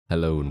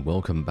Hello and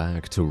welcome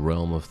back to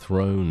Realm of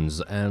Thrones,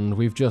 and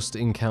we've just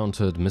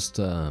encountered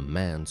Mr.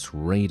 Mance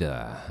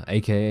Rayder,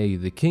 aka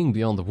the King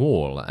Beyond the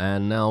Wall.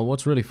 And now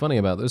what's really funny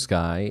about this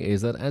guy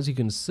is that, as you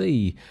can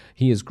see,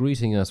 he is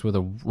greeting us with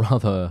a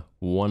rather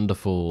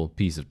wonderful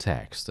piece of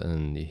text,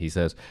 and he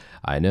says,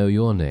 "I know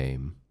your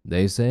name.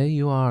 They say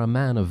you are a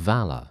man of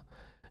valor.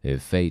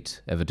 If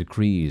fate ever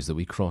decrees that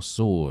we cross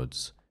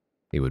swords,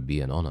 it would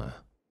be an honor."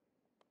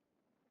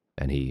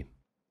 And he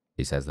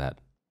says that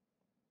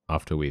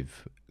after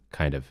we've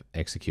kind of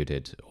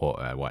executed, or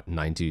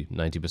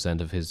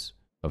 90% of his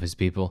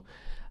people.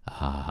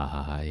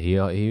 I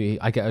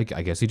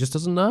guess he just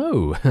doesn't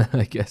know.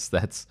 I guess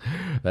that's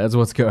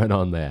what's going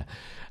on there.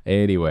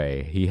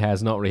 Anyway, he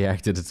has not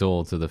reacted at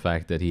all to the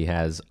fact that he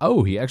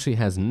actually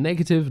has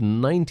negative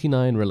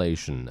 99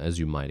 relation, as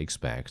you might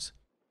expect.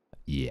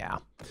 Yeah.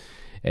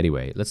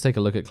 Anyway, let's take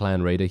a look at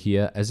Clan Rayder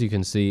here. As you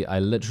can see, I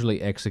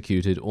literally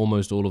executed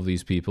almost all of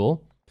these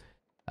people.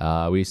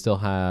 We still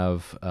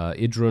have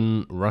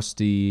Idrun,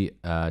 Rusty,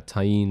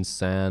 Tain,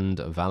 Sand,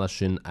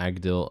 Valashin,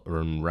 Agdil,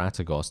 and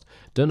Ratagost.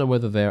 Don't know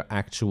whether they're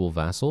actual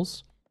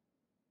vassals.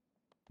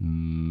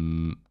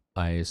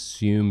 I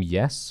assume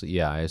yes.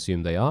 Yeah, I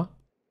assume they are.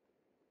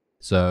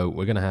 So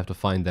we're going to have to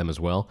find them as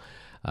well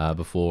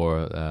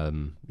before,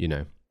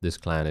 this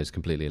clan is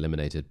completely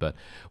eliminated. But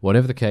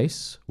whatever the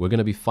case, we're going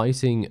to be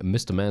fighting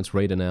Mr. Mance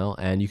Rayder now.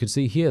 And you can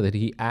see here that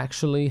he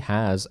actually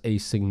has a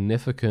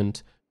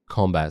significant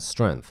combat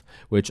strength,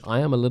 which I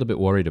am a little bit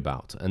worried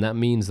about, and that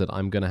means that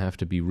I'm going to have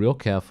to be real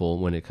careful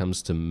when it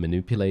comes to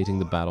manipulating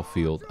the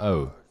battlefield.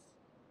 Oh,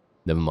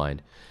 never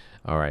mind.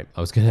 All right, I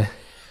was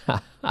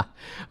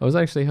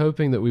actually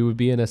hoping that we would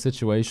be in a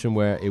situation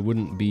where it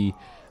wouldn't be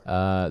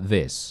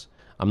this.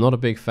 I'm not a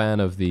big fan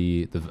of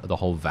the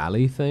whole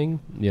valley thing,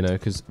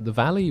 because the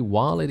valley,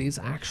 while it is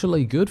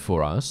actually good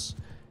for us,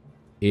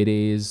 it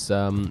is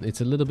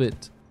it's a little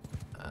bit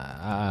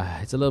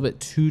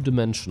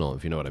two-dimensional,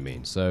 if you know what I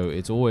mean. So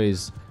it's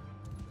always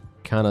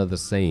kind of the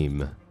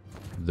same,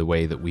 the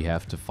way that we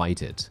have to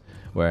fight it.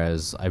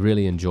 Whereas I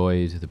really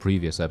enjoyed the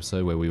previous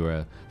episode where we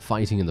were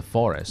fighting in the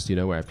forest,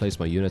 where I placed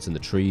my units in the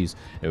trees.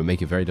 It would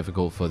make it very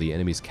difficult for the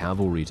enemy's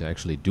cavalry to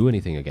actually do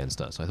anything against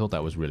us. I thought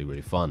that was really,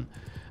 really fun.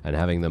 And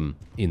having them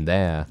in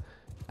there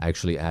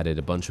actually added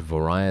a bunch of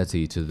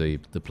variety to the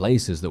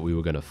places that we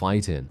were going to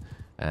fight in.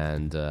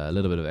 And a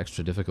little bit of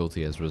extra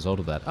difficulty as a result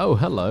of that. Oh,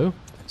 hello.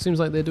 Seems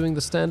like they're doing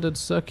the standard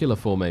circular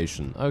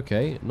formation.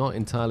 Okay, not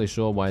entirely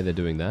sure why they're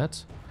doing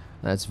that.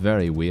 That's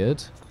very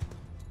weird.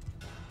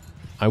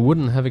 I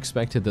wouldn't have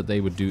expected that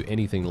they would do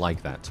anything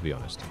like that, to be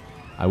honest.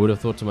 I would have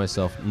thought to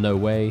myself, no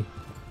way.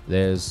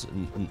 There's,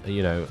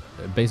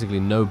 basically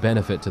no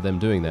benefit to them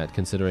doing that,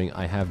 considering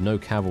I have no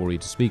cavalry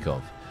to speak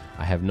of.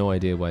 I have no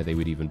idea why they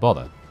would even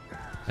bother.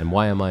 And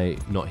why am I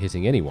not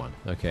hitting anyone?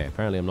 Okay,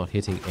 apparently I'm not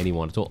hitting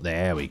anyone at all.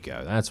 There we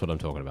go. That's what I'm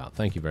talking about.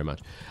 Thank you very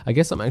much. I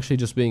guess I'm actually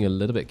just being a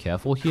little bit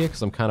careful here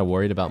because I'm kind of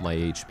worried about my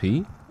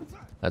HP.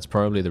 That's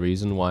probably the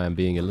reason why I'm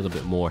being a little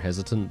bit more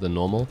hesitant than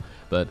normal.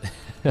 But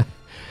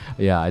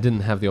yeah, I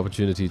didn't have the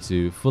opportunity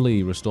to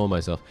fully restore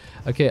myself.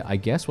 Okay, I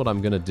guess what I'm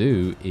going to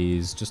do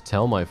is just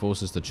tell my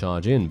forces to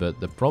charge in.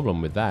 But the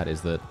problem with that is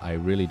that I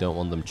really don't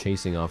want them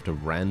chasing after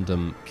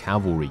random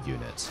cavalry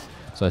units.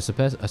 So I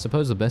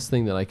suppose the best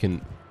thing that I can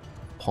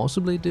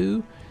possibly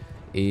do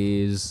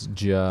is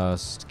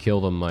just kill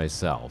them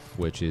myself,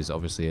 which is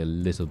obviously a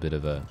little bit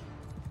of a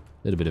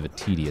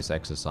tedious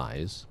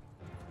exercise,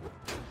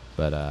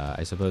 but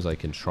I suppose I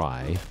can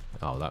try.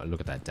 Oh,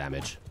 look at that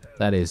damage.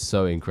 That is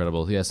so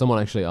incredible. Yeah, someone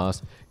actually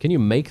asked, can you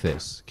make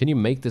this? Can you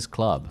make this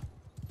club?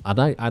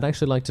 I'd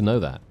actually like to know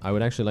that. I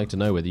would actually like to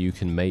know whether you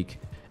can make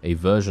a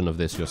version of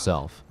this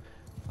yourself.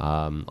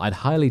 I'd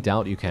highly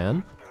doubt you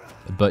can,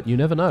 but you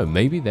never know.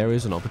 Maybe there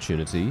is an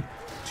opportunity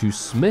to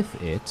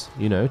smith it,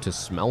 to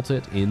smelt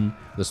it in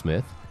the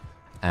smith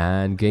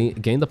and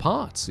gain the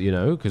parts,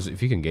 because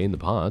if you can gain the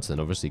parts, then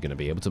obviously you're going to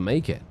be able to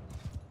make it.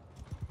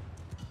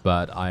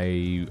 But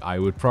I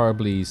would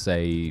probably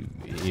say,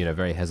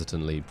 very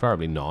hesitantly,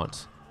 probably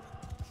not.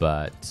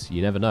 But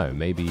you never know.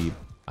 Maybe,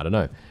 I don't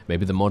know,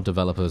 maybe the mod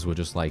developers were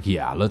just like,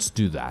 yeah, let's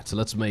do that.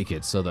 Let's make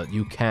it so that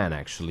you can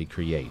actually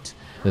create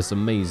this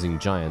amazing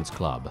Giants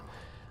Club.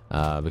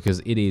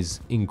 Because it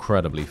is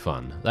incredibly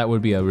fun. That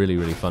would be a really,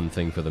 really fun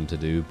thing for them to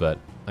do, but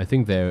I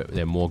think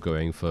they're more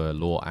going for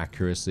lore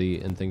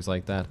accuracy and things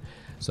like that.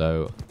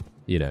 So,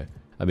 I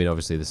mean,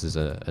 obviously this is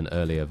an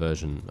earlier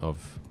version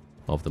of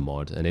the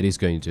mod, and it is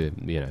going to,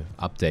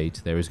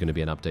 update. There is going to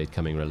be an update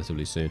coming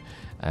relatively soon,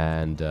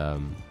 and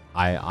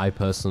I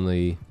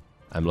personally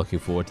am looking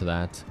forward to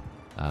that.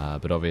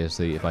 But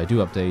obviously, if I do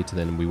update,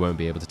 then we won't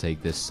be able to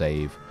take this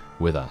save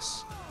with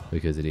us,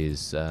 because it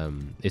is,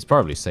 it's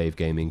probably save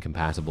gaming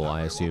compatible,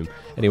 I assume.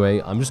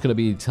 Anyway, I'm just going to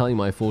be telling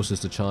my forces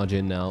to charge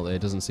in now. There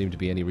doesn't seem to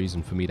be any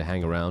reason for me to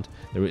hang around.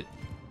 Wait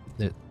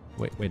a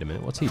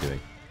minute, what's he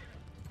doing?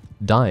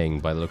 Dying,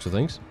 by the looks of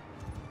things.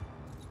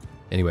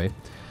 Anyway,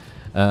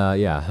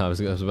 yeah, I was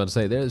about to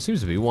say, there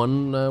seems to be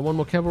one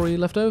more cavalry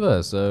left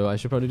over, so I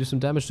should probably do some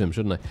damage to him,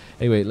 shouldn't I?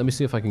 Anyway, let me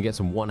see if I can get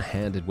some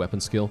one-handed weapon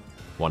skill.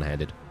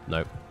 One-handed.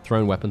 Nope.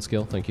 Thrown weapon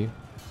skill, thank you.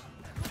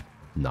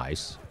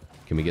 Nice.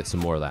 Can we get some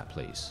more of that,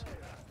 please?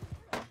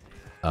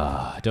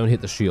 Don't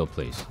hit the shield,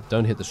 please.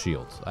 Don't hit the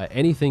shield.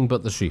 Anything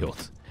but the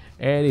shield.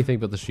 Anything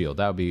but the shield.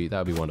 That would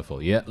be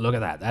wonderful. Yeah, look at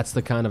that. That's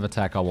the kind of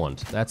attack I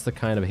want. That's the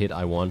kind of hit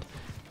I want.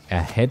 A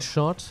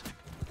headshot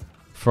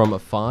from a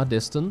far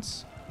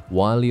distance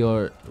while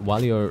you're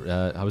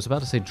I was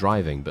about to say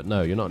driving, but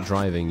no, you're not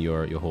driving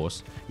your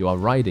horse. You are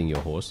riding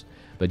your horse.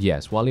 But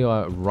yes, while you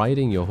are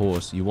riding your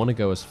horse, you want to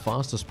go as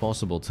fast as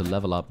possible to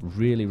level up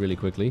really, really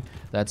quickly.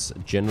 That's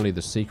generally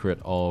the secret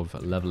of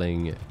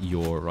leveling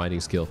your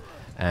riding skill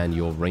and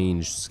your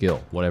ranged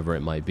skill, whatever it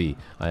might be.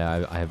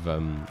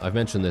 I've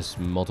mentioned this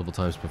multiple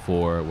times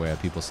before, where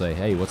people say,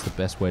 hey, what's the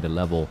best way to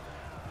level,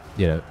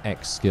 you know,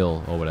 X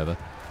skill or whatever?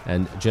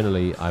 And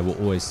generally, I will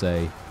always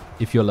say,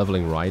 if you're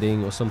leveling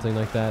riding or something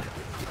like that,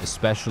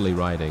 especially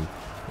riding,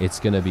 it's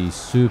going to be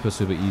super,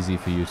 super easy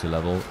for you to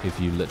level if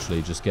you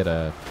literally just get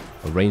a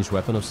ranged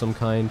weapon of some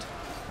kind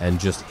and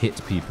just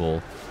hit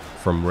people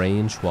from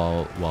range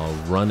while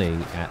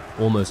running at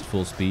almost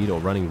full speed or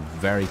running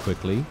very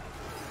quickly.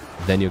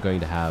 Then you're going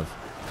to have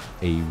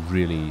a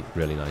really,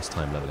 really nice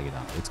time leveling it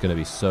up. It's going to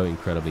be so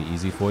incredibly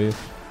easy for you,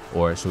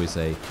 or shall we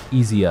say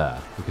easier,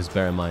 because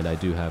bear in mind I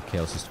do have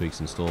Chaos's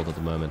Tweaks installed at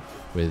the moment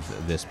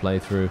with this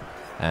playthrough,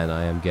 and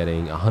I am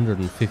getting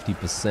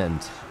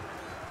 150%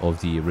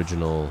 of the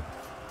original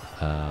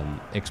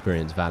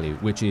experience value,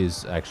 which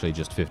is actually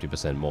just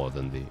 50% more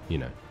than the, you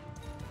know,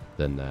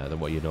 than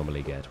what you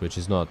normally get, which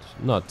is not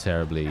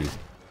terribly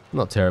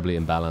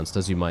imbalanced,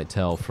 as you might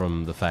tell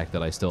from the fact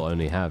that I still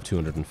only have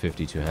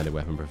 250 two-handed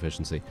weapon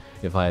proficiency.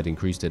 If I had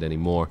increased it any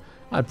more,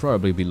 I'd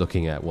probably be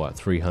looking at, what,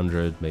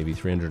 300, maybe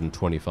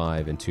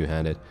 325 in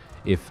two-handed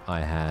if I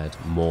had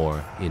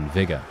more in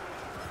vigor.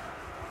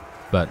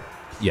 But,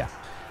 yeah,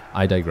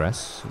 I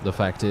digress. The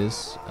fact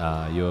is,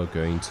 you're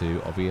going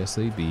to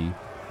obviously be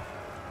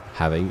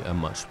having a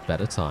much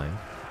better time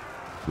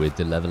with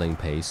the leveling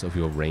pace of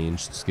your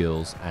ranged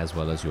skills as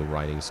well as your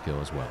riding skill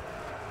as well.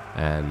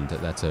 And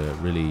that's a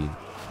really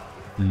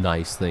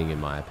nice thing in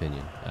my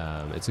opinion.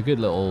 It's a good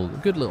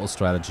little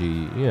strategy,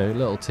 you know,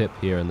 little tip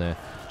here and there,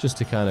 just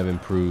to kind of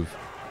improve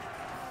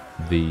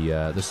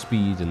the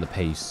speed and the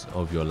pace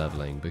of your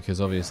leveling, because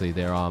obviously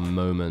there are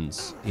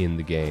moments in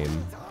the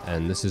game,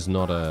 and this is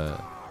not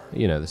a,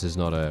 you know, this is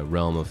not a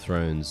Realm of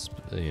Thrones,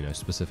 you know,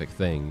 specific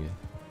thing,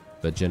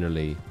 but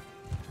generally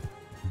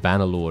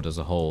Bannerlord as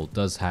a whole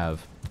does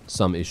have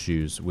some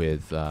issues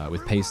with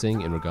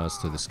pacing in regards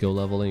to the skill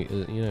leveling,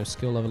 you know,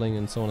 skill leveling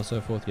and so on and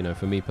so forth. You know,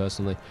 for me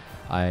personally,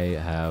 I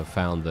have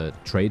found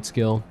that trade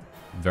skill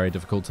very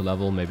difficult to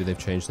level. Maybe they've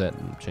changed that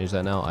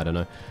now, I don't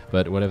know.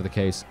 But whatever the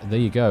case, there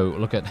you go.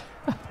 Look at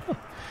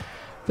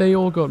they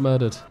all got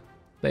murdered.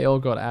 They all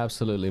got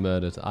absolutely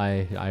murdered.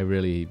 I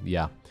really,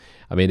 yeah.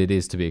 I mean, it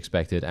is to be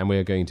expected, and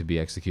we're going to be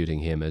executing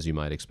him, as you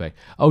might expect.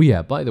 Oh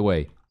yeah, by the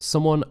way,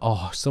 someone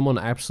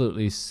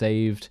absolutely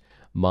saved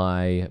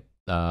my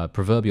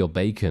proverbial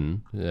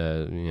bacon, you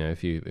know,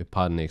 if you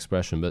pardon the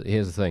expression. But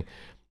here's the thing: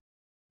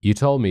 you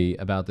told me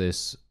about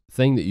this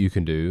thing that you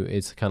can do.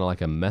 It's kind of like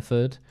a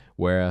method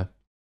where,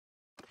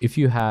 if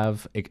you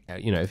have,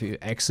 you know, if you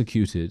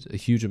executed a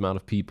huge amount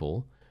of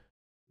people,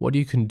 what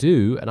you can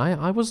do, and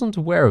I wasn't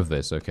aware of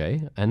this,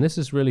 okay? And this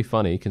is really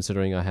funny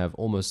considering I have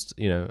almost,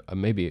 you know,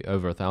 maybe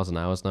over 1,000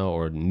 hours now,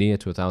 or near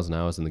to 1,000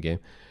 hours in the game.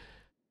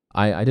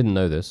 I didn't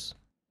know this.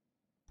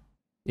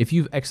 If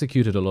you've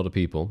executed a lot of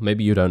people,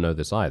 maybe you don't know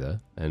this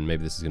either, and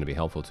maybe this is going to be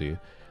helpful to you,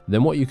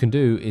 then what you can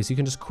do is you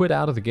can just quit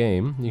out of the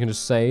game, you can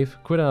just save,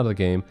 quit out of the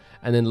game,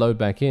 and then load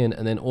back in,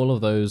 and then all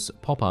of those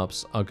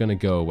pop-ups are going to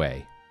go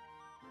away.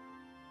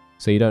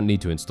 So you don't need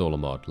to install a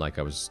mod like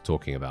I was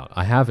talking about.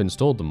 I have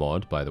installed the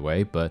mod, by the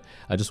way, but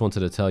I just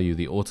wanted to tell you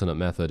the alternate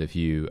method if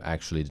you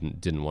actually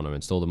didn't want to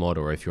install the mod,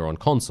 or if you're on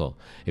console.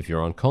 If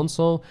you're on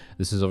console,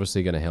 this is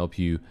obviously going to help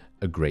you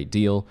a great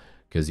deal,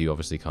 because you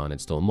obviously can't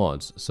install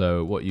mods.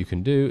 So what you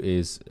can do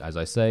is, as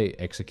I say,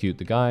 execute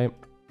the guy,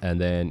 and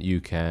then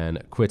you can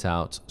quit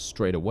out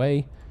straight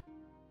away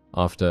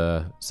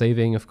after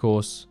saving, of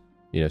course,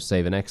 you know,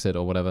 save and exit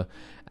or whatever,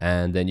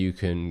 and then you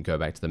can go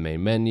back to the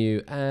main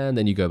menu, and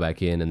then you go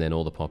back in, and then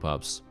all the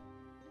pop-ups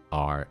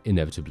are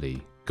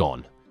inevitably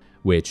gone,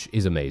 which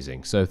is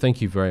amazing. So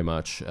thank you very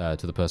much to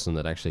the person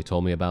that actually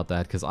told me about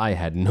that, because I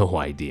had no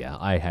idea.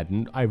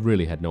 I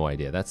really had no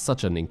idea. That's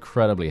such an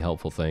incredibly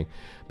helpful thing.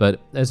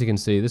 But as you can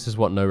see, this is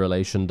what no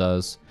relation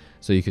does.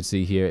 So you can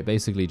see here, it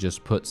basically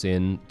just puts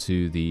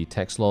into the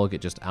text log,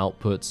 it just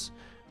outputs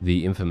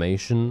the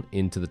information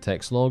into the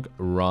text log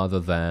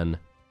rather than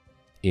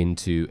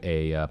into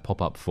a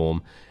pop-up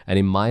form. And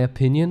in my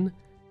opinion,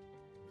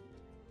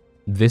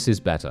 this is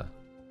better.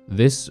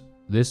 This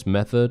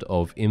method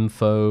of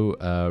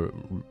info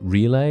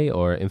relay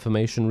or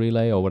information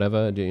relay or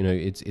whatever, you know,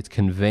 it's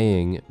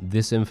conveying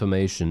this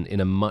information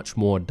in a much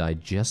more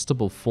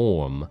digestible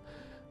form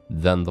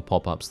than the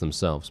pop-ups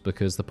themselves,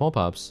 because the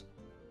pop-ups,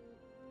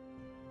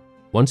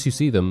 once you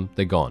see them,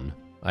 they're gone.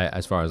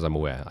 as far as I'm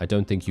aware. I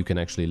don't think you can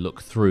actually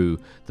look through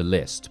the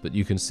list, but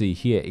you can see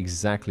here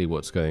exactly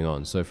what's going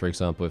on. So, for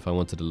example, if I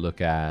wanted to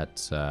look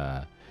at,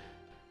 I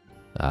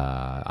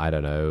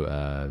don't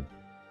know,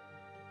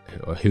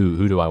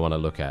 who do I want to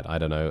look at? I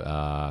don't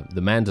know,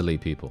 the Mandalay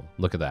people.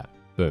 Look at that.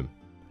 Boom.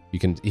 You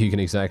can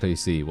exactly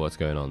see what's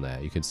going on there.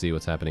 You can see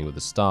what's happening with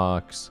the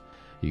Starks.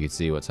 You can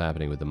see what's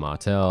happening with the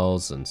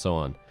Martells and so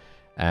on.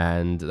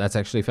 And that's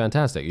actually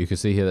fantastic. You can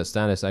see here that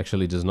Stannis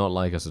actually does not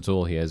like us at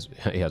all. He has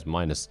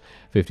minus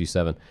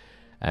 57,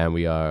 and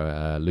we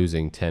are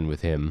losing 10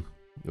 with him,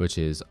 which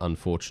is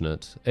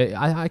unfortunate.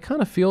 I kind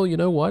of feel, you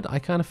know what? I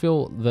kind of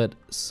feel that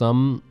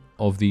some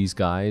of these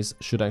guys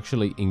should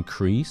actually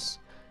increase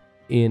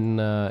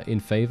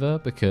in favor,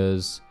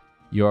 because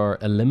you're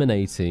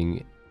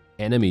eliminating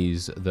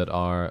enemies that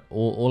are,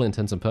 all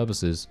intents and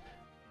purposes,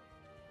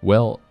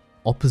 well,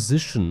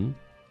 opposition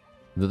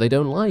that they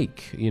don't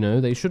like. You know,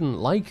 they shouldn't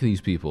like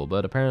these people,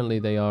 but apparently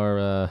they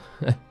are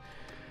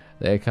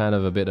they're kind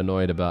of a bit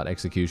annoyed about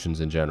executions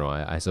in general.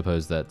 I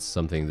suppose that's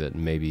something that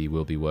maybe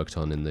will be worked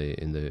on in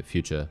the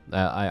future.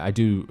 I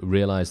do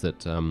realize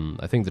that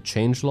I think the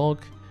changelog,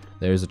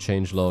 there is a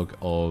changelog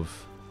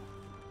of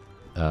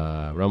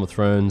Realm of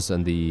Thrones,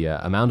 and the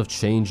amount of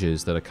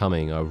changes that are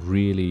coming are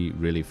really,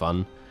 really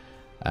fun,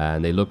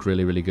 and they look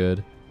really, really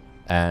good.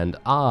 And,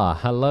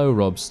 hello,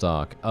 Rob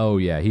Stark. Oh,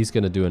 yeah, he's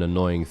going to do an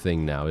annoying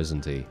thing now,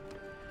 isn't he?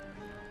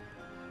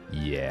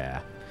 Yeah,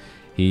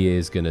 he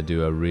is going to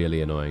do a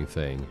really annoying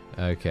thing.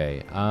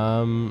 Okay,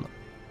 I'm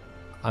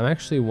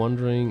actually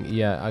wondering...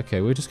 Yeah,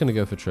 okay, we're just going to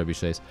go for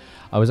trebuchets.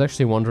 I was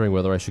actually wondering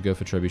whether I should go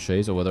for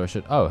trebuchets or whether I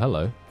should... Oh,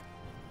 hello.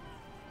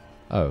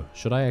 Oh,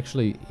 should I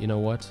actually... You know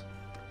what?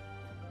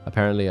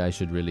 Apparently, I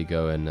should really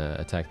go and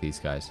attack these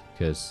guys,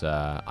 because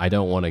I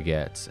don't want to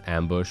get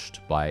ambushed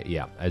by,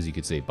 yeah, as you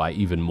can see, by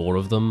even more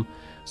of them.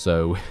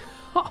 So,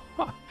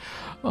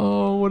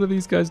 oh, what are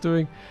these guys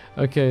doing?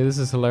 Okay, this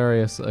is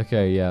hilarious.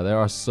 Okay, yeah, there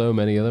are so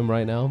many of them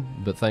right now,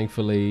 but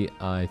thankfully,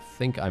 I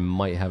think I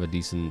might have a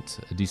decent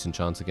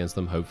chance against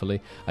them.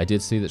 Hopefully, I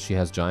did see that she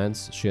has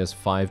giants. She has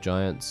 5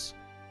 giants.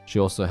 She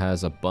also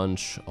has a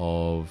bunch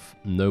of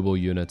noble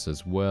units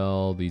as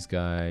well. These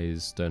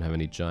guys don't have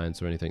any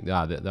giants or anything.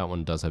 That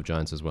one does have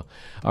giants as well.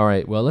 All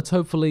right, well, let's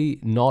hopefully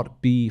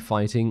not be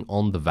fighting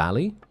on the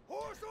valley.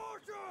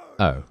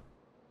 Oh.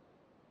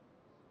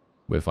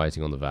 We're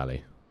fighting on the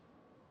valley.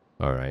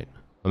 All right.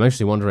 I'm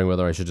actually wondering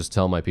whether I should just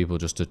tell my people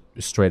just to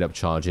straight up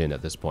charge in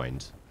at this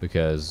point,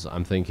 because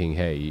I'm thinking,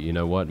 hey, you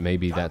know what?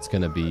 Maybe that's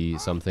going to be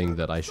something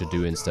that I should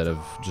do instead of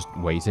just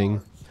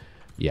waiting.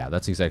 Yeah,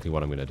 that's exactly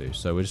what I'm going to do.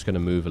 So we're just going to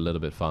move a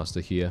little bit faster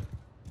here.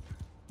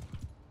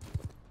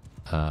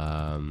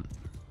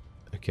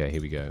 Okay,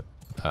 here we go.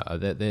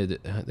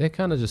 They're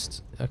kind of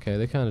just... Okay,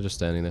 they're kind of just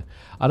standing there.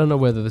 I don't know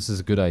whether this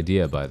is a good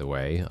idea, by the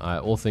way.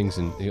 All things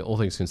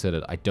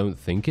considered, I don't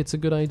think it's a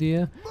good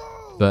idea.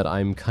 But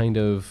I'm kind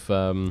of...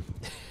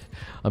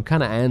 I'm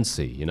kind of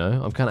antsy, you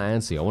know? I'm kind of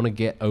antsy. I want to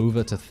get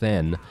over to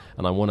Then,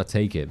 and I want to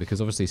take it,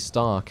 because obviously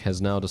Stark has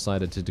now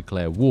decided to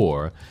declare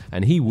war,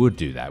 and he would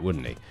do that,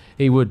 wouldn't he?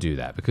 He would do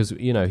that, because,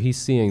 you know, he's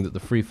seeing that the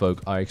Free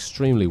Folk are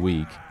extremely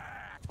weak,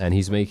 and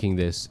he's making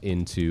this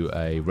into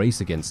a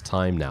race against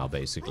time now,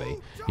 basically.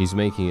 He's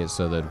making it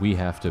so that we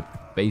have to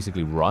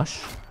basically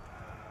rush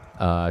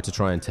to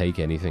try and take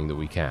anything that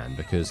we can,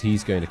 because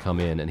he's going to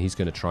come in and he's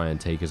going to try and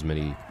take as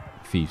many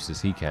fiefs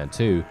as he can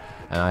too,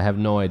 and I have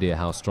no idea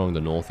how strong the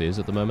North is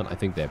at the moment. I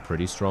think they're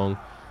pretty strong,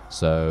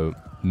 so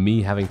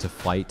me having to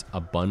fight a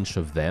bunch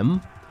of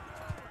them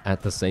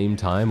at the same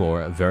time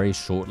or very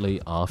shortly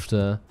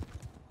after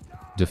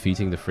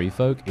defeating the Free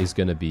Folk is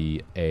going to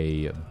be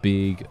a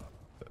big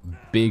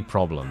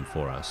problem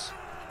for us.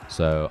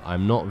 So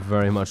I'm not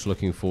very much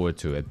looking forward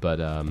to it, but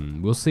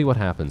we'll see what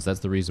happens. That's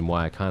the reason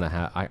why I kind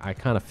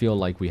of feel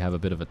like we have a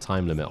bit of a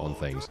time limit on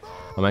things.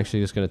 I'm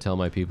actually just going to tell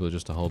my people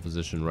just to hold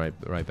position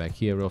right back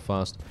here real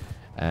fast,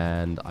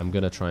 and I'm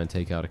going to try and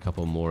take out a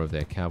couple more of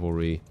their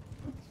cavalry.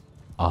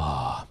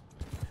 I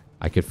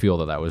could feel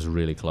that was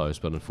really close,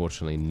 but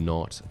unfortunately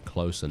not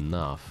close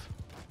enough.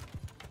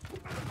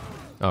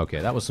 Okay,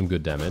 that was some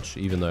good damage,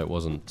 even though it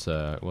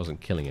wasn't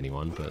killing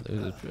anyone, but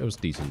it was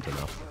decent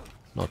enough.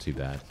 Not too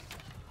bad.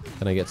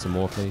 Can I get some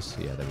more, please?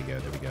 Yeah, there we go,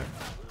 there we go.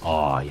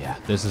 Oh, yeah,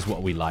 this is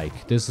what we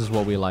like. This is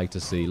what we like to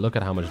see. Look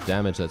at how much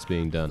damage that's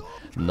being done.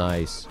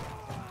 Nice.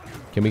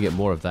 Can we get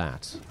more of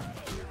that?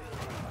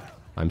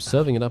 I'm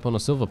serving it up on a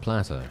silver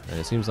platter, and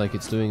it seems like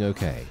it's doing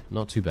okay.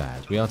 Not too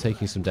bad. We are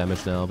taking some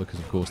damage now, because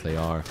of course they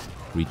are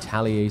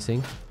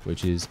retaliating,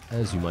 which is,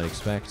 as you might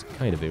expect,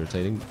 kind of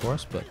irritating for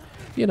us, but,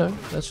 you know,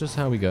 that's just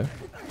how we go.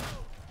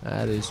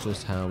 That is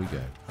just how we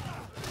go.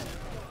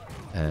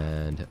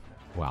 And...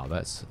 wow,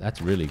 that's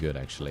really good,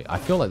 actually. I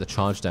feel like the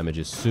charge damage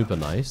is super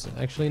nice,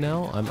 actually,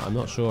 now. I'm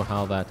not sure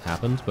how that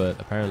happened, but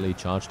apparently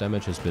charge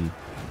damage has been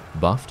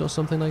buffed or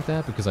something like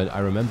that, because I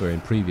remember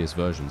in previous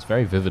versions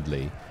very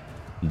vividly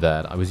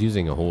that I was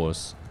using a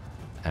horse,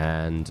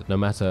 and no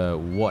matter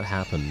what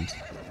happened,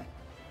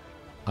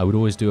 I would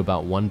always do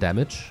about 1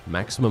 damage,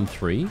 maximum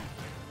 3,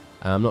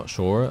 I'm not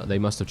sure. They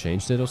must have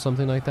changed it or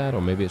something like that,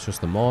 or maybe it's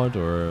just the mod,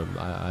 or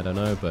I don't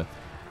know. But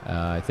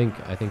I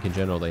think in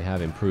general they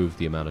have improved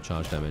the amount of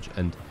charge damage,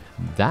 and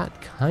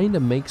that kind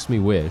of makes me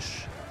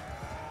wish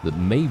that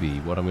maybe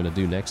what I'm going to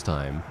do next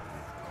time,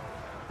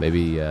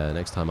 maybe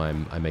next time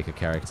I make a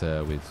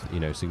character with, you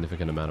know,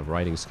 significant amount of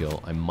riding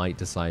skill, I might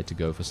decide to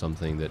go for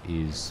something that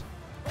is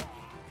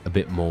a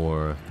bit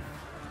more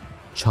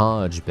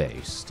charge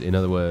based. In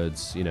other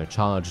words, you know,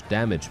 charge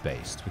damage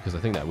based, because I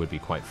think that would be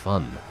quite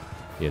fun.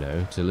 You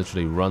know, to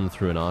literally run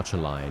through an archer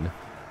line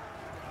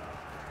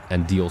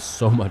and deal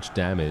so much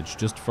damage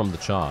just from the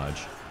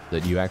charge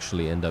that you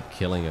actually end up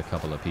killing a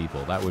couple of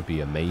people. That would be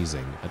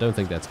amazing. I don't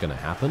think that's going to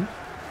happen,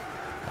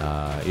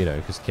 you know,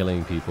 because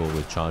killing people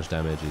with charge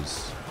damage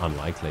is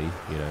unlikely,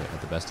 you know,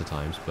 at the best of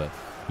times. But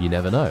you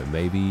never know.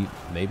 Maybe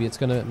it's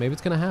gonna happen. Maybe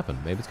it's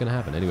gonna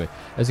happen. Anyway,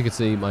 as you can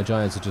see, my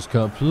giants are just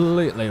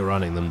completely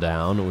running them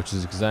down, which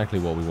is exactly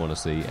what we want to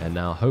see. And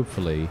now,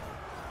 hopefully,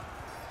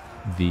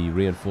 the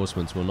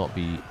reinforcements will not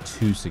be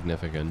too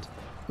significant.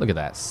 Look at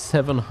that,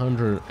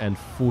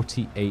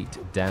 748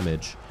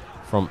 damage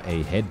from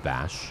a head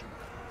bash,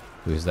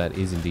 because that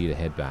is indeed a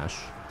head bash.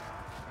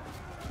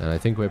 And I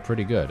think we're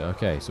pretty good.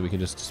 Okay, so we can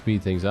just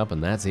speed things up,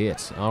 and that's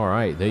it. All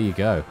right, there you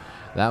go.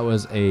 That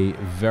was a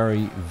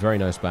very, very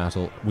nice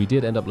battle. We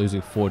did end up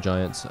losing 4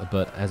 giants,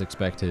 but as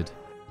expected,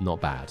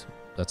 not bad.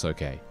 That's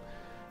okay.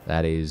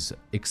 That is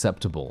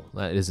acceptable.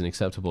 That is an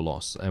acceptable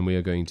loss. And we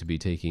are going to be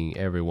taking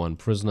everyone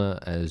prisoner,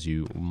 as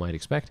you might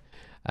expect.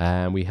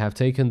 And we have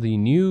taken the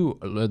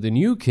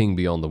new king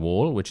beyond the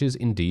wall, which is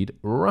indeed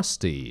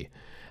Rusty.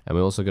 And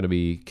we're also going to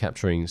be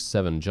capturing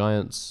 7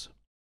 giants.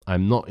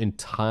 I'm not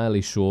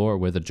entirely sure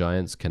whether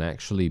giants can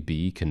actually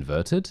be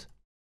converted,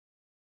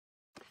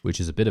 which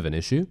is a bit of an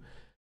issue.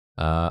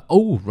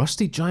 Oh,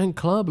 Rusty Giant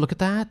Club. Look at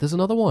that. There's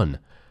another one.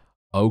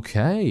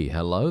 Okay,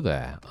 hello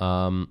there.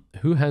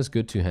 Who has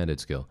good two-handed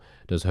skill?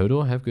 Does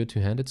Hodor have good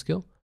two-handed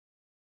skill?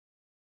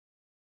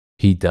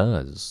 He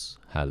does.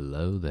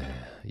 Hello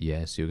there.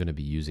 Yes, you're going to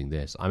be using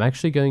this. I'm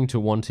actually going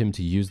to want him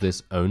to use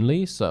this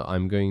only, so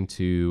I'm going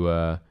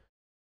to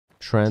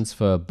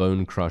transfer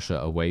Bone Crusher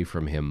away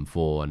from him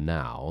for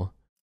now.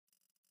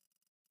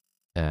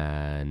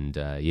 And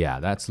yeah,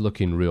 that's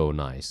looking real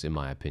nice, in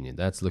my opinion.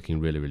 That's looking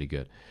really, really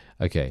good.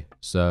 Okay,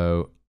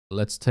 so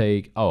let's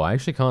take... Oh, I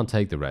actually can't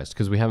take the rest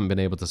because we haven't been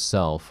able to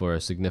sell for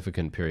a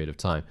significant period of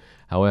time.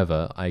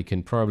 However, I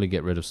can probably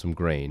get rid of some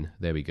grain.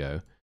 There we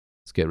go.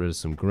 Let's get rid of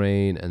some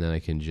grain, and then I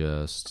can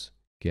just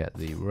get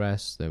the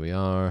rest. There we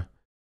are.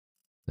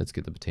 Let's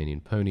get the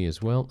Botanian Pony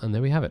as well, and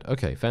there we have it.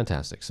 Okay,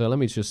 fantastic. So let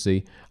me just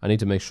see. I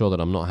need to make sure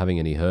that I'm not having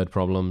any herd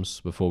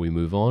problems before we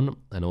move on,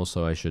 and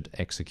also I should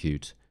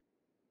execute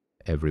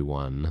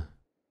everyone.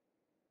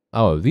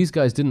 Oh, these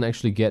guys didn't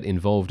actually get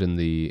involved in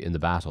the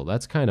battle.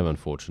 That's kind of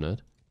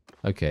unfortunate.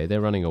 Okay,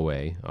 they're running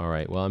away.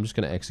 Alright, well, I'm just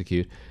going to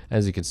execute.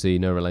 As you can see,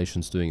 no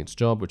relation's doing its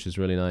job, which is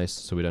really nice,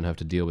 so we don't have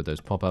to deal with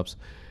those pop-ups.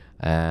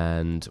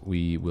 And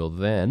we will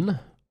then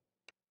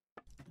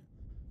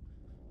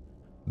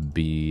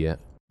be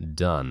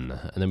done.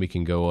 And then we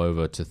can go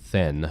over to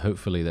Then.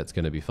 Hopefully that's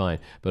going to be fine.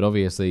 But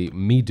obviously,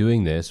 me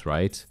doing this,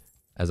 right,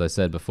 as I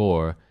said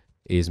before,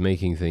 is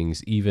making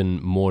things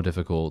even more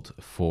difficult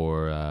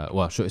for...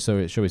 well, shall we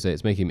say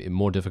it's making it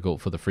more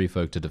difficult for the free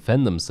folk to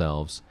defend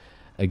themselves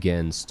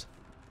against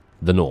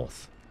the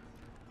North.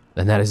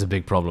 And that is a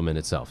big problem in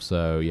itself.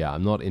 So, yeah,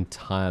 I'm not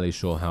entirely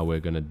sure how we're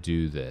going to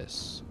do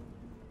this.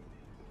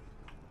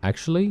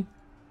 Actually,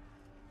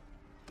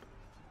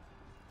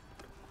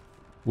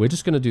 we're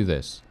just going to do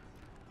this.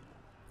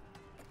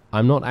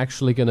 I'm not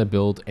actually going to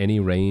build any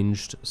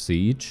ranged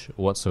siege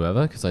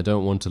whatsoever, because I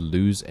don't want to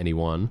lose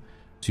anyone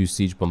to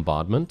siege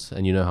bombardment.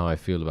 And you know how I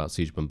feel about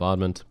siege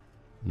bombardment.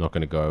 I'm not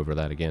going to go over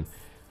that again.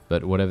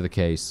 But whatever the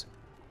case,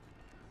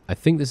 I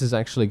think this is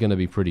actually going to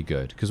be pretty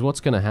good. Because what's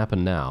going to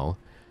happen now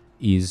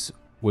is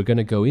we're going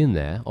to go in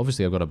there.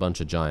 Obviously, I've got a bunch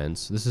of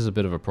giants. This is a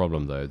bit of a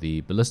problem, though.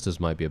 The ballistas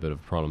might be a bit of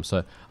a problem.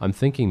 So I'm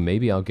thinking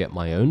maybe I'll get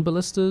my own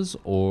ballistas,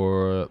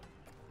 or...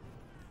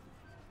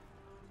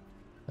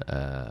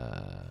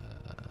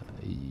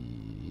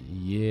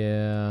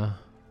 yeah...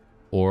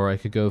 Or I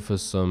could go for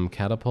some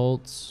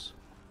catapults.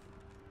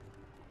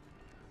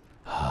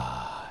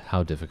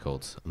 How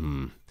difficult.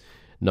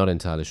 Not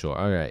entirely sure.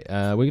 Alright,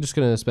 we're just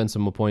going to spend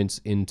some more points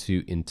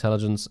into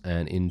intelligence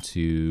and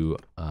into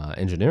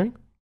engineering.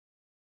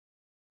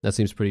 That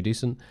seems pretty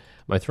decent.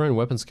 My thrown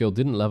weapon skill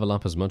didn't level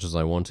up as much as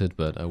I wanted,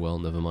 but oh well,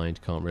 never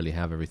mind. Can't really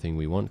have everything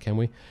we want, can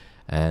we?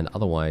 And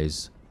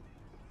otherwise,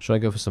 should I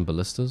go for some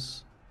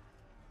ballistas?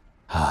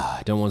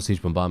 I don't want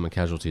siege bombardment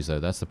casualties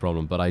though, that's the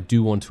problem. But I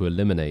do want to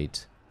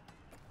eliminate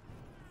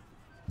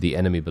the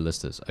enemy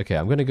ballistas. Okay,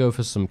 I'm going to go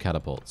for some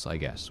catapults, I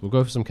guess. We'll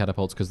go for some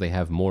catapults because they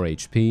have more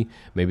HP.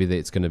 Maybe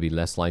it's going to be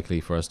less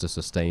likely for us to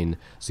sustain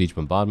siege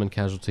bombardment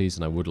casualties,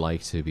 and I would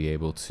like to be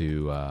able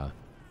to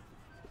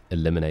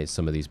eliminate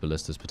some of these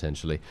ballistas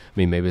potentially. I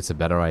mean, maybe it's a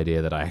better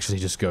idea that I actually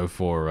just go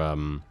for,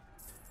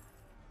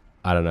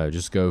 I don't know,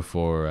 just go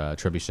for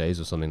trebuchets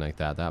or something like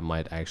that. That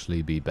might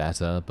actually be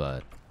better,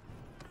 but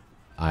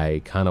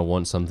I kind of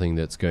want something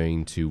that's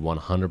going to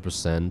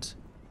 100%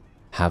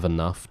 have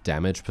enough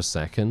damage per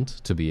second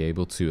to be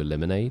able to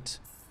eliminate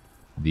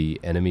the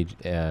enemy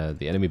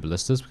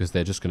ballistas, because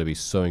they're just going to be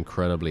so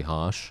incredibly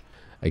harsh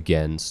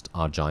against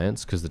our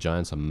giants, because the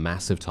giants are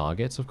massive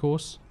targets, of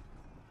course.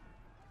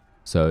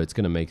 So it's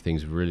going to make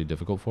things really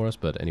difficult for us.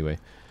 But anyway,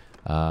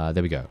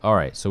 there we go. All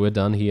right, so we're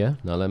done here.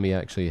 Now let me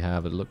actually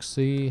have a look,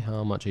 see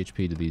how much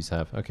HP do these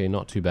have. Okay,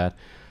 not too bad.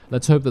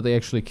 Let's hope that they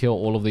actually kill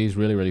all of these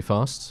really, really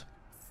fast.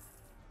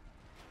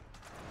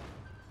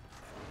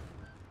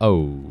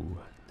 Oh,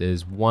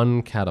 there's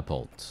one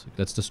catapult.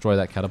 Let's destroy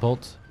that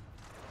catapult.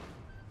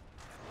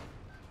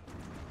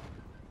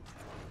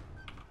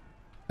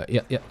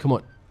 Yeah, come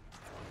on.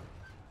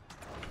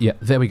 Yeah,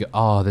 there we go.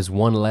 Oh, there's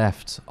one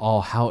left.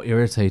 Oh, how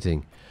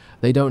irritating.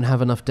 They don't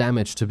have enough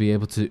damage to be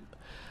able to...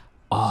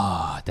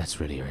 Oh, that's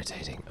really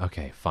irritating.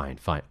 Okay, fine.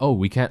 Oh,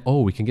 we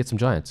can get some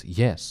giants.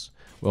 Yes.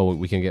 Well,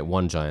 we can get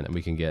one giant, and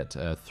we can get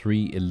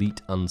 3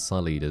 elite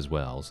unsullied as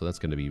well. So that's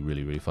going to be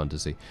really, really fun to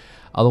see.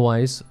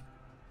 Otherwise,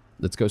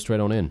 let's go straight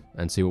on in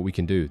and see what we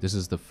can do. This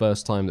is the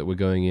first time that we're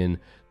going in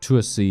to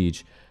a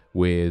siege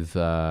with,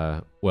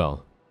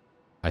 well,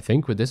 I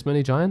think with this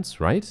many giants,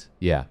 right?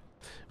 Yeah,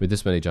 with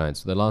this many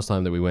giants. The last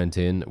time that we went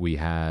in, we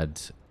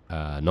had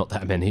not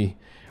that many.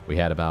 We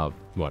had about,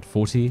 what,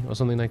 40 or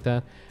something like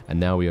that? And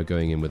now we are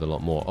going in with a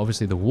lot more.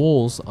 Obviously, the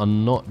walls are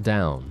not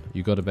down.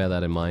 You've got to bear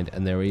that in mind.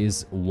 And there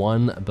is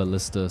one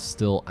ballista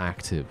still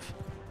active,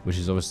 which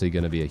is obviously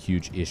going to be a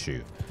huge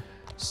issue.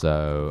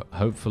 So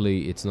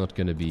hopefully it's not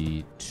going to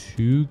be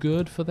too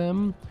good for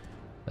them.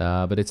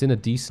 But it's in a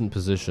decent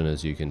position,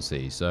 as you can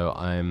see. So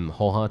I'm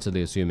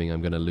wholeheartedly assuming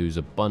I'm going to lose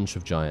a bunch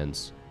of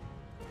giants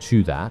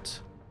to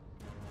that.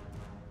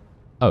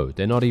 Oh,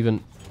 they're not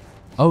even...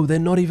 Oh, they're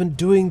not even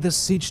doing the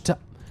siege tower.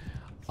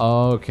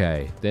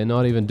 Okay, they're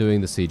not even doing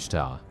the siege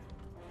tower.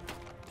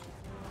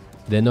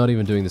 They're not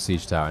even doing the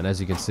siege tower. And as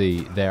you can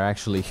see, they're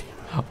actually...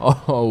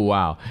 Oh,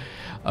 wow.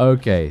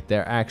 Okay,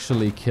 they're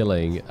actually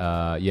killing...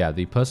 yeah,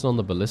 the person on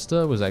the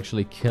ballista was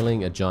actually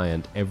killing a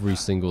giant every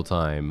single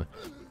time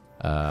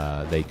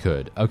they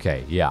could.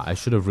 Okay, yeah, I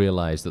should have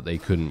realized that they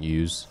couldn't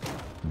use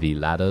the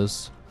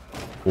ladders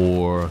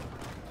or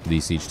the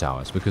siege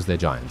towers because they're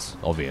giants,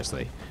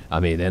 obviously. I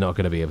mean, they're not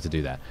going to be able to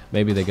do that.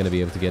 Maybe they're going to be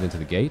able to get into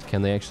the gate.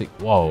 Can they actually...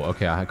 Whoa,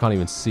 okay, I can't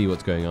even see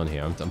what's going on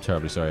here. I'm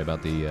terribly sorry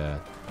about the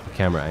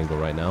camera angle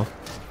right now.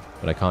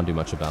 But I can't do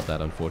much about that,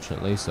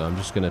 unfortunately. So I'm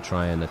just going to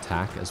try and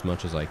attack as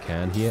much as I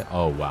can here.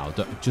 Oh, wow.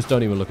 Just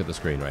don't even look at the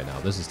screen right now.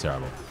 This is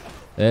terrible.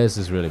 This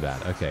is really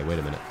bad. Okay, wait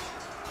a minute.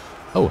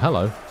 Oh,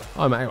 hello.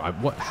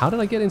 What? How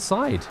did I get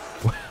inside?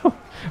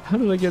 How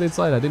did I get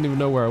inside? I didn't even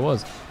know where I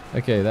was.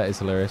 Okay, that is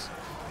hilarious.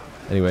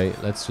 Anyway,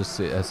 let's just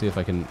see if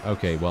I can...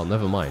 Okay, well,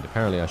 never mind.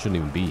 Apparently, I shouldn't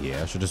even be here.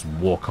 I should just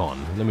walk on.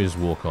 Let me just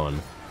walk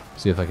on.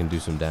 See if I can do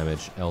some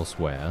damage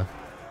elsewhere.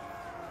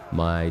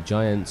 My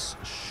giants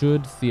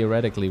should,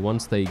 theoretically,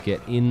 once they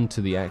get into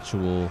the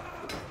actual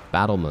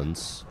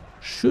battlements,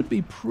 should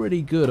be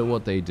pretty good at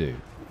what they do.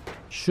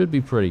 Should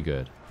be pretty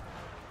good.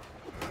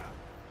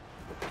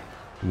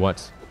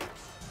 What?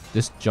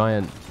 This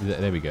giant...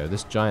 There we go.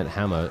 This giant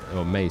hammer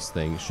or mace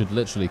thing should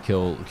literally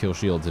kill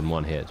shields in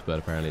one hit, but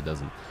apparently it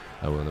doesn't.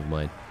 Oh, well, never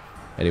mind.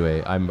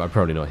 Anyway, I'm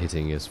probably not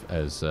hitting as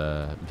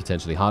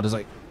potentially hard as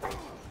I...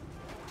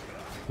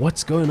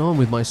 What's going on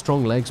with my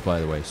strong legs, by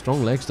the way?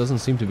 Strong legs doesn't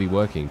seem to be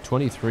working.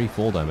 23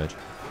 fall damage.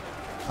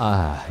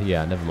 Ah,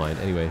 yeah, never mind.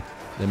 Anyway,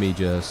 let me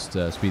just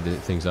speed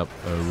things up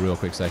a real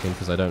quick second,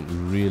 because I don't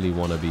really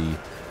want to be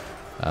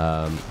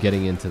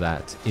getting into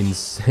that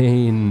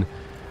insane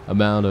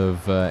amount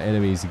of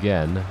enemies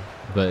again.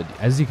 But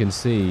as you can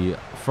see,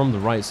 from the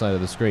right side of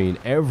the screen,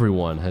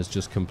 everyone has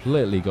just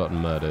completely gotten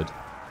murdered.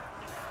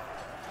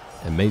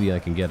 And maybe I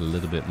can get a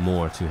little bit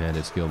more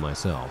two-handed skill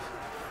myself.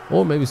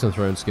 Or maybe some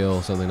thrown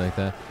skill, something like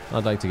that.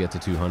 I'd like to get to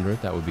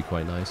 200, that would be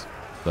quite nice.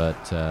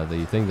 But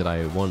the thing that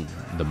I want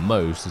the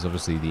most is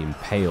obviously the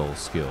impale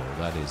skill.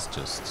 That is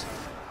just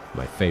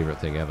my favorite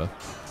thing ever.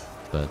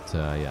 But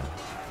yeah,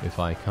 if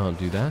I can't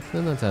do that,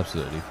 then that's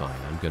absolutely fine.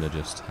 I'm going to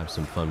just have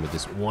some fun with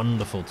this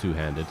wonderful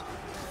two-handed.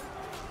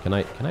 Can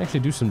I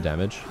actually do some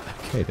damage?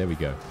 Okay, there we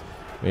go.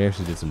 We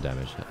actually did some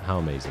damage. How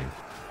amazing.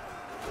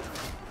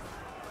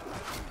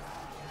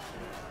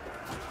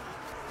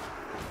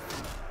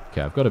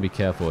 Okay, I've got to be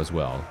careful as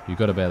well. You've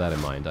got to bear that in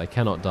mind. I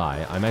cannot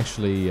die. I'm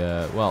actually,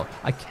 well,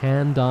 I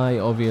can die,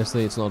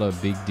 obviously. It's not a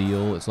big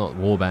deal. It's not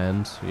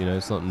warband, you know,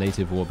 it's not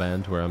native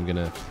warband where I'm going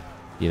to,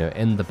 you know,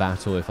 end the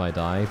battle if I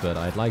die. But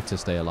I'd like to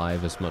stay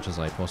alive as much as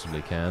I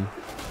possibly can,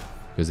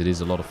 because it is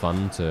a lot of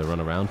fun to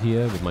run around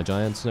here with my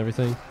giants and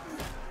everything.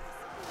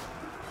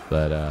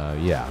 But,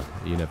 yeah,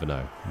 you never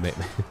know.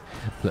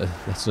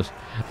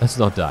 Let's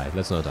not die.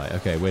 Let's not die.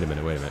 Okay, wait a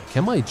minute.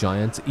 Can my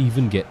giants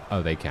even get...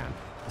 Oh, they can.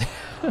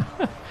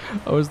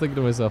 I was thinking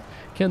to myself,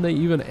 can they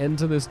even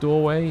enter this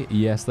doorway?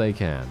 Yes, they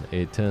can.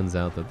 It turns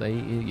out that they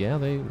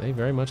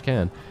very much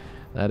can.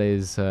 That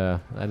is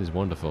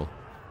wonderful.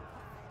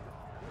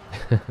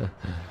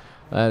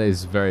 That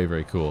is very,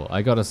 very cool.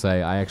 I gotta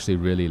say, I actually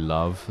really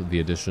love the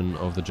addition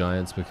of the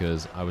giants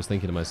because I was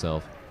thinking to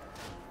myself,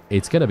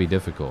 it's gonna be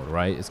difficult,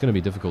 right? It's gonna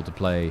be difficult to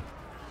play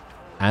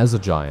as a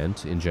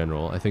giant in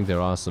general. I think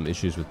there are some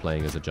issues with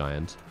playing as a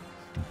giant,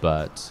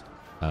 but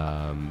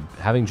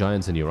having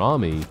giants in your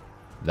army,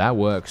 that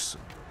works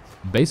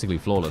basically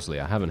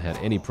flawlessly. I haven't had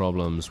any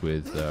problems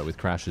with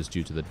crashes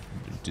due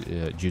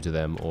to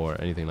them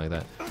or anything like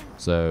that.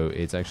 So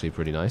it's actually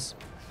pretty nice.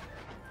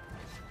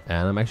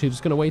 And I'm actually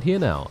just going to wait here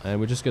now, and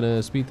we're just going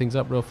to speed things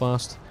up real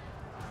fast.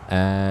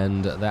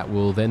 And that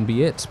will then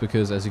be it,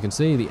 because as you can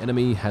see, the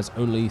enemy has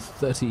only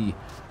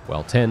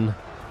 10,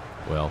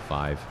 well,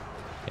 5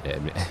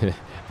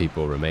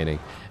 people remaining.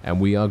 And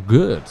we are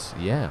good.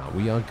 Yeah,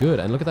 we are good.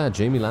 And look at that,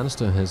 Jaime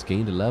Lannister has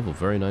gained a level.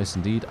 Very nice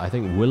indeed. I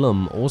think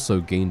Willem also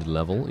gained a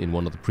level in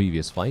one of the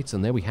previous fights,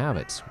 and there we have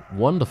it.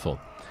 Wonderful.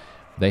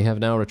 They have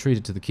now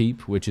retreated to the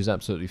keep, which is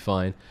absolutely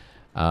fine.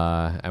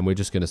 And we're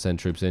just going to send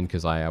troops in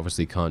because I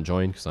obviously can't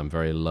join because I'm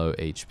very low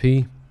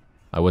HP.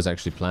 I was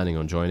actually planning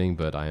on joining,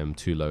 but I am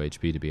too low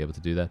HP to be able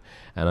to do that.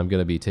 And I'm going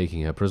to be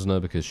taking her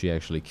prisoner because she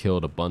actually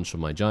killed a bunch of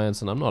my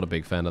giants, and I'm not a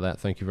big fan of that.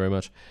 Thank you very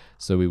much.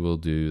 So we will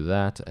do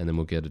that, and then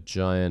we'll get a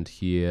giant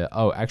here.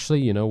 Oh,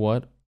 actually, you know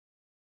what?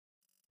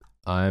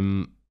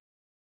 I'm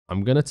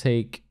going to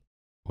take...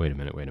 Wait a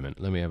minute.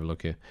 Let me have a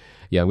look here.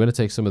 Yeah, I'm going to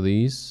take some of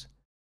these.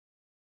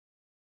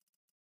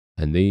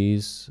 And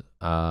these,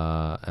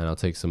 and I'll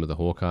take some of the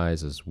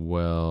Hawkeyes as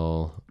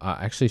well.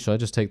 Actually, should I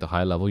just take the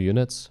high-level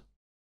units?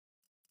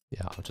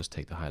 Yeah, I'll just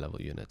take the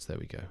high-level units. There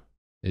we go.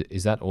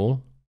 Is that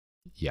all?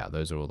 Yeah,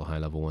 those are all the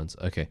high-level ones.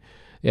 Okay.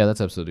 Yeah,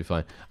 that's absolutely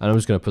fine. And I'm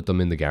just going to put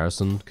them in the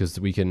garrison, because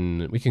we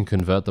can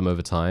convert them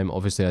over time.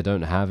 Obviously, I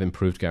don't have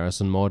improved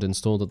garrison mod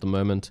installed at the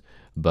moment,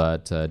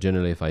 but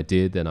generally, if I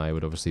did, then I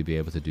would obviously be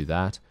able to do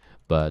that.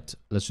 But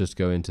let's just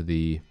go into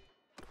the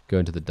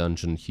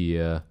dungeon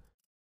here.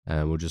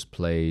 And we'll just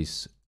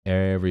place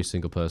every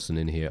single person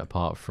in here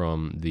apart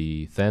from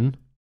the Then,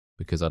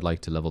 because I'd like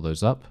to level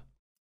those up.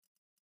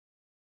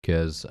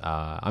 Because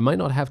I might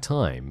not have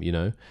time, you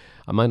know.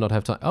 I might not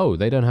have time. Oh,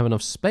 they don't have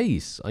enough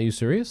space. Are you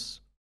serious?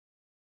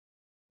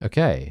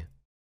 Okay.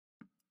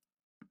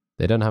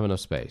 They don't have enough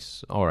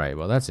space. Alright,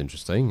 well that's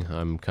interesting.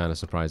 I'm kind of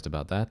surprised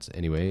about that.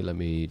 Anyway, let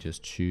me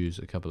just choose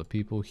a couple of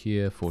people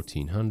here.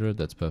 1400,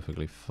 that's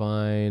perfectly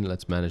fine.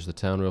 Let's manage the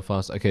town real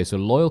fast. Okay, so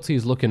loyalty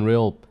is looking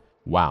real...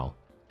 Wow.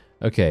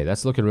 Okay,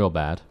 that's looking real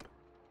bad.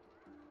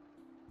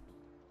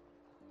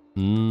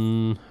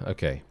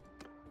 Okay.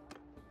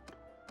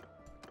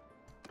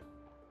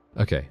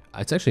 Okay,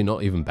 it's actually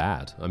not even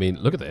bad. I mean,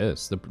 look at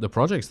this. The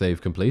projects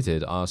they've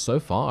completed are so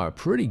far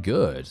pretty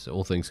good,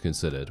 all things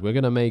considered. We're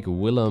going to make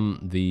Willem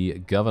the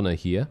governor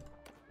here.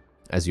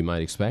 As you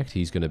might expect,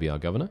 he's going to be our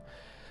governor.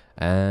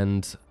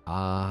 And,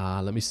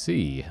 let me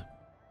see.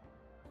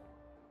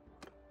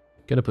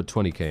 Gonna put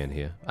 20k in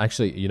here.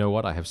 Actually, you know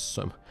what? I have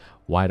so...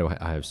 Why do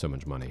I have so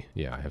much money?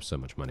 Yeah, I have so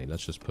much money.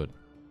 Let's just put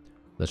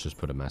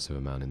a massive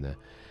amount in there.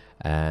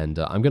 And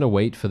I'm going to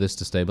wait for this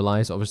to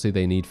stabilize. Obviously,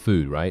 they need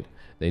food, right?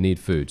 They need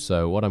food.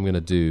 So what I'm going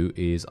to do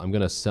is I'm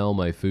going to sell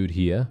my food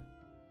here.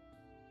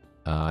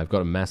 I've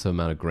got a massive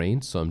amount of grain,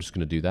 so I'm just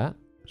going to do that.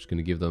 I'm just going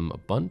to give them a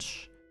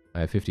bunch. I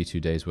have 52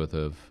 days worth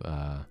of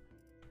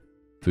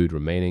food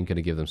remaining. Going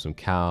to give them some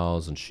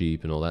cows and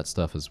sheep and all that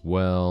stuff as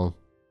well.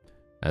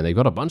 And they've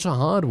got a bunch of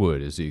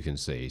hardwood, as you can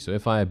see. So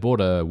if I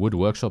bought a wood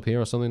workshop here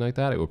or something like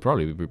that, it would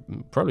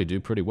probably do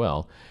pretty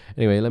well.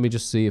 Anyway, let me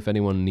just see if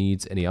anyone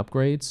needs any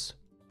upgrades.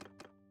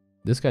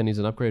 This guy needs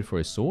an upgrade for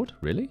his sword?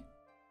 Really?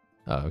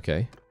 Oh,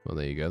 okay. Well,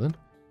 there you go then.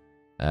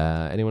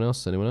 Anyone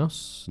else? Anyone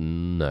else?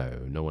 No,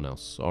 no one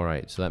else. All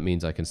right, so that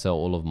means I can sell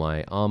all of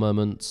my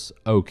armaments.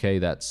 Okay,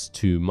 that's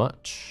too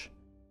much.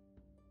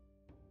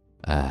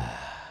 Yeah.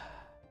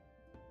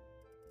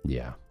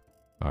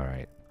 All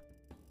right.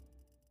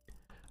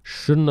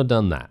 Shouldn't have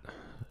done that.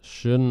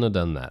 Shouldn't have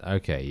done that.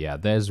 Okay, yeah,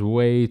 there's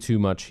way too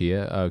much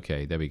here.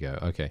 Okay, there we go.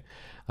 Okay.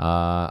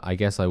 I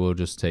guess I will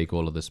just take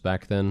all of this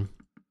back then.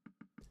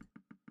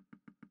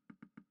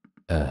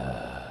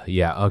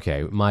 Yeah,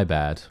 okay, my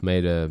bad.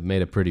 Made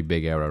a pretty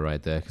big error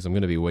right there, because I'm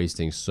going to be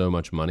wasting so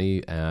much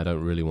money, and I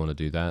don't really want to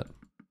do that.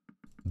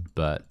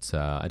 But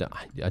I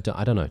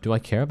don't know. Do I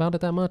care about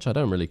it that much? I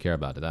don't really care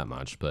about it that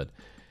much, but,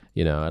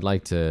 you know, I'd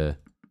like to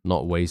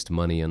not waste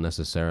money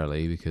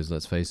unnecessarily, because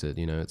let's face it,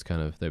 you know, it's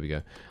kind of, there we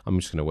go. I'm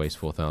just going to waste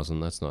 4,000.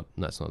 That's not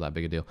that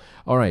big a deal.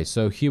 All right,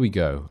 so here we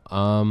go.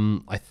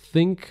 I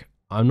think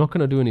I'm not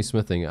going to do any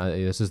smithing.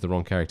 This is the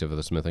wrong character for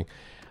the smithing.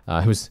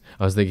 I was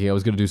thinking I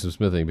was going to do some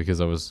smithing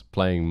because I was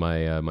playing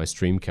my my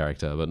stream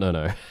character, but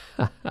no,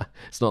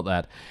 it's not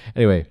that.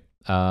 Anyway,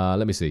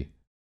 let me see.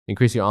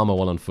 Increase your armor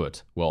while on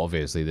foot. Well,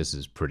 obviously this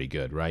is pretty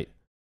good, right?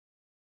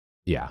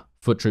 Yeah,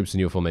 foot troops in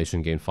your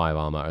formation gain 5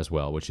 armor as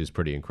well, which is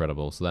pretty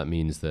incredible. So that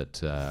means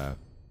that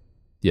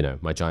you know,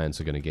 my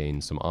giants are going to gain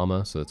some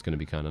armor, so that's going to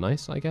be kind of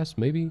nice, I guess.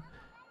 Maybe.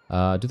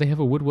 Do they have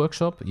a wood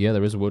workshop? Yeah,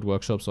 there is a wood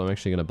workshop, so I'm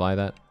actually going to buy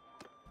that.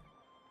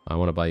 I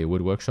want to buy a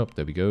wood workshop.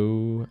 There we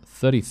go.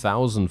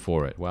 30,000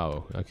 for it.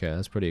 Wow. Okay,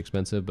 that's pretty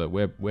expensive, but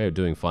we're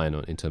doing fine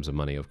in terms of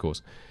money, of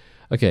course.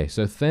 Okay,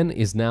 so Then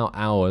is now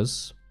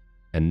ours.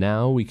 And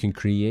now we can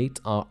create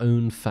our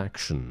own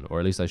faction. Or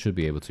at least I should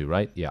be able to,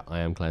 right? Yeah, I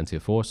am clan tier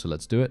 4, so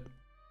let's do it.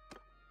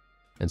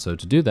 And so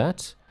to do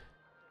that,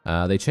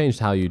 they changed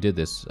how you did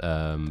this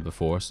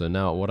before. So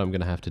now what I'm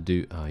going to have to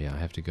do... Oh yeah, I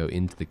have to go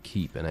into the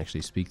keep and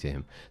actually speak to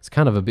him. It's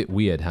kind of a bit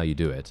weird how you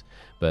do it.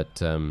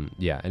 But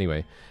yeah,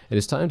 anyway. It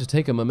is time to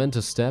take a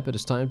momentous step. It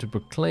is time to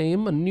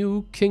proclaim a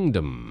new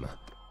kingdom.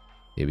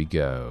 Here we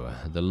go.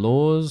 The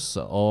Laws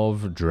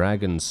of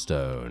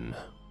Dragonstone.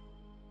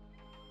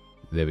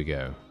 There we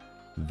go.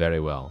 Very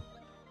well.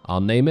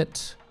 I'll name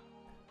it.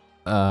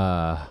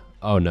 Oh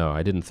no,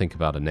 I didn't think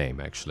about a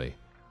name actually.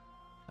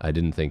 I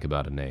didn't think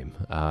about a name.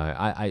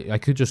 I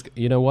could just,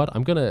 you know what?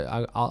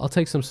 I'll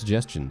take some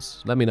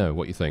suggestions. Let me know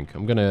what you think.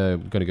 I'm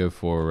gonna go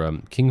for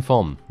King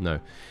Fom. No,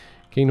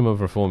 Kingdom of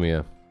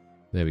Reformia.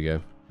 There we go.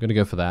 I'm gonna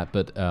go for that.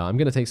 But I'm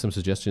gonna take some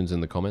suggestions in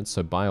the comments.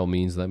 So by all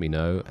means, let me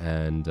know,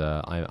 and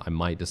I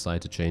might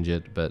decide to change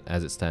it. But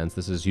as it stands,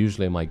 this is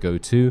usually my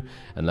go-to,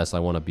 unless I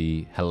want to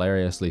be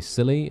hilariously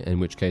silly.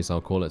 In which case,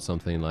 I'll call it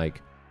something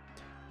like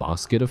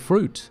Basket of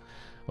Fruit.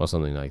 Or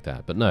something like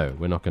that. But no,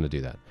 we're not going to do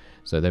that.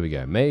 So there we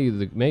go.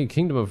 May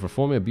Kingdom of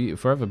Reformia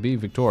forever be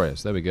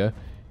victorious. There we go.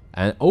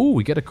 And oh,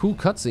 we get a cool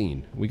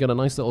cutscene. We got a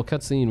nice little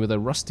cutscene with a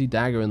rusty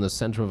dagger in the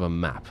center of a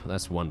map.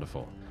 That's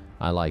wonderful.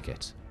 I like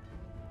it.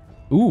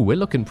 Ooh, we're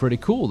looking pretty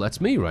cool. That's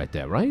me right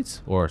there,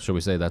 right? Or shall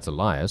we say that's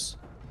Elias?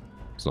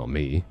 It's not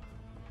me.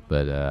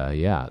 But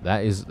yeah,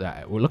 that is...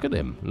 well, look at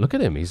him. Look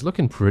at him. He's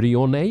looking pretty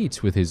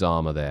ornate with his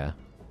armor there.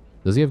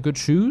 Does he have good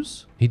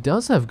shoes? He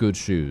does have good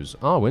shoes.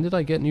 Oh, when did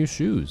I get new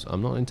shoes?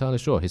 I'm not entirely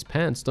sure. His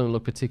pants don't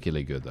look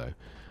particularly good, though.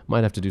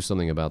 Might have to do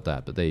something about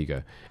that, but there you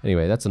go.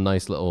 Anyway, that's a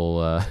nice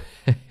little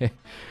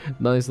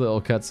nice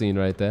little cutscene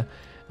right there.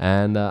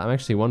 And I'm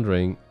actually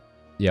wondering...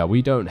 Yeah,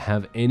 we don't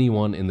have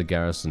anyone in the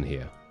garrison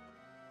here.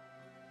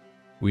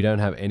 We don't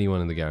have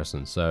anyone in the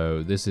garrison,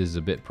 so this is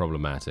a bit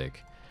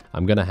problematic.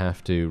 I'm going to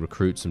have to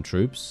recruit some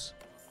troops.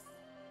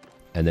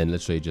 And then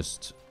literally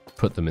just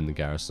put them in the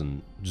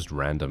garrison just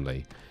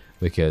randomly.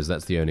 Because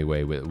that's the only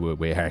way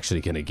we're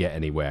actually going to get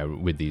anywhere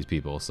with these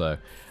people. So,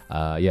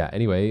 yeah,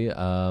 anyway,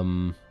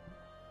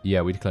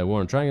 yeah, we declare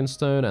war on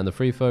Dragonstone and the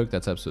Free Folk.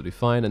 That's absolutely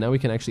fine. And now we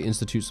can actually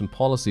institute some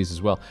policies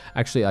as well.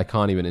 Actually, I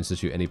can't even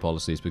institute any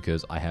policies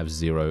because I have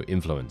 0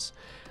 influence.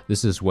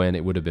 This is when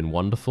it would have been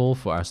wonderful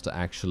for us to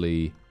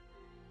actually,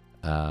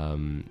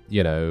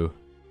 you know,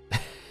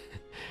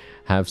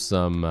 have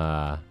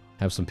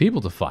some people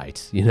to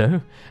fight, you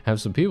know?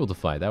 Have some people to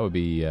fight. That would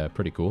be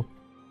pretty cool.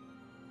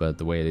 But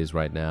the way it is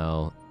right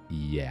now,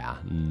 yeah,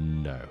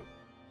 no.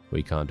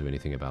 We can't do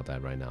anything about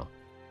that right now.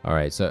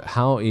 Alright, so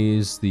how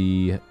is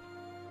the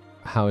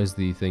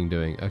thing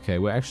doing? Okay,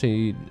 we're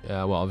actually,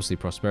 well, obviously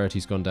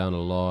prosperity's gone down a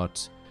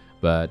lot,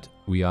 but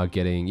we are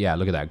getting, yeah,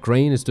 look at that.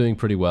 Grain is doing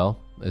pretty well,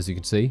 as you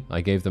can see.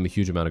 I gave them a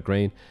huge amount of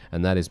grain,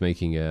 and that is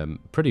making a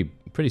pretty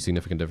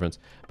significant difference.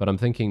 But I'm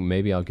thinking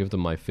maybe I'll give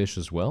them my fish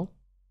as well.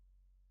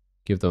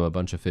 Give them a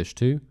bunch of fish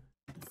too.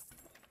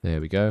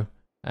 There we go.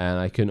 And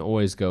I can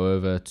always go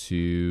over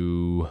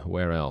to...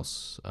 where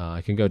else?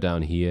 I can go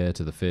down here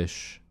to the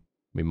fish.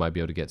 We might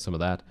be able to get some of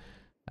that.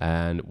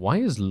 And why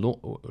is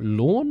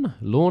Lorne?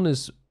 Lorne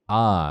is...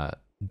 Ah,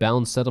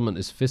 bound settlement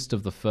is Fist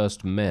of the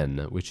First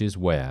Men, which is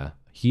where?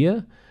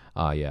 Here?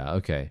 Ah, yeah,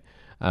 okay.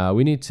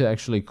 We need to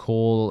actually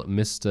call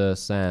Mr.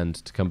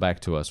 Sand to come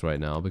back to us right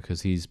now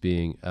because he's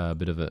being a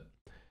bit of a...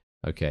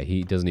 Okay,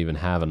 he doesn't even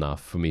have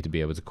enough for me to be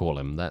able to call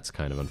him. That's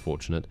kind of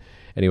unfortunate.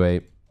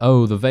 Anyway,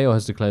 oh, the Vale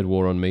has declared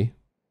war on me.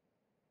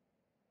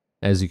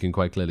 As you can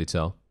quite clearly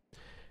tell.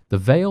 The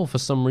Vale, for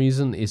some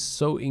reason, is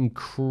so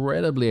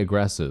incredibly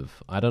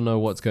aggressive. I don't know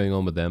what's going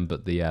on with them,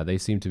 but yeah, they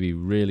seem to be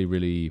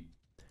really...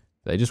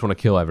 They just want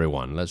to kill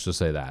everyone, let's just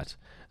say that.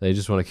 They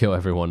just want to kill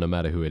everyone, no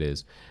matter who it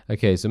is.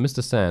 Okay, so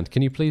Mr. Sand,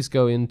 can you please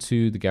go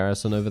into the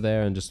garrison over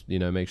there and just, you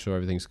know, make sure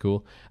everything's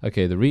cool?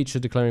 Okay, the Reach are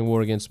declaring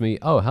war against me.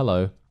 Oh,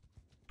 hello.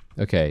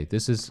 Okay,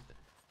 this is...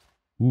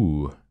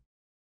 Ooh.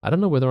 I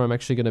don't know whether I'm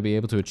actually going to be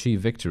able to achieve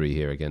victory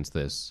here against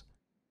this.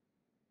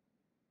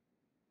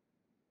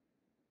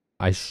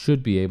 I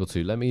should be able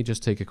to. Let me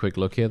just take a quick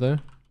look here, though.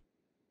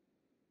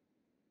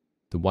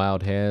 The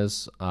Wild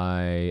Hares,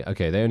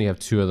 okay, they only have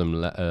two of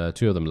them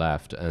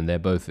left, and they're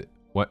both...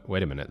 What?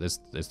 Wait a minute, there's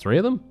 3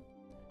 of them?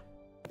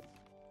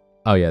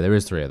 Oh yeah, there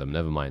is 3 of them,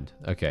 never mind.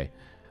 Okay.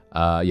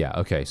 Yeah,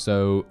 okay,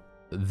 so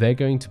they're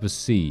going to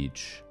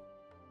besiege.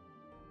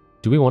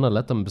 Do we want to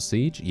let them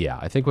besiege? Yeah,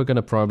 I think we're going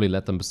to probably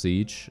let them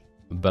besiege,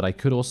 but I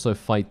could also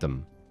fight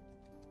them.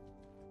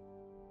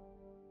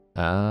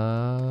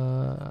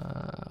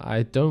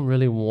 I don't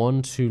really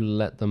want to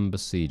let them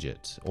besiege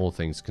it, all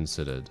things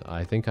considered.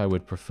 I think I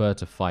would prefer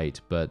to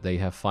fight, but they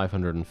have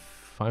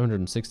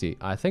 560.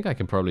 I think I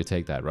can probably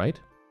take that, right?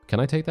 Can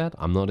I take that?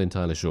 I'm not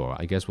entirely sure.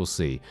 I guess we'll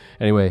see.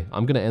 Anyway,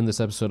 I'm going to end this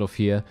episode off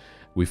here.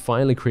 We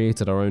finally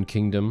created our own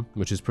kingdom,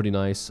 which is pretty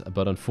nice,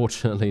 but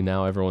unfortunately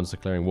now everyone's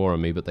declaring war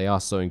on me, but they are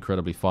so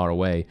incredibly far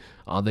away.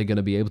 Are they going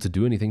to be able to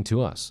do anything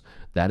to us?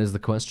 That is the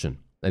question.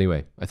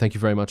 Anyway, I thank you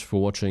very much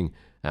for watching,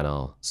 and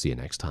I'll see you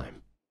next time.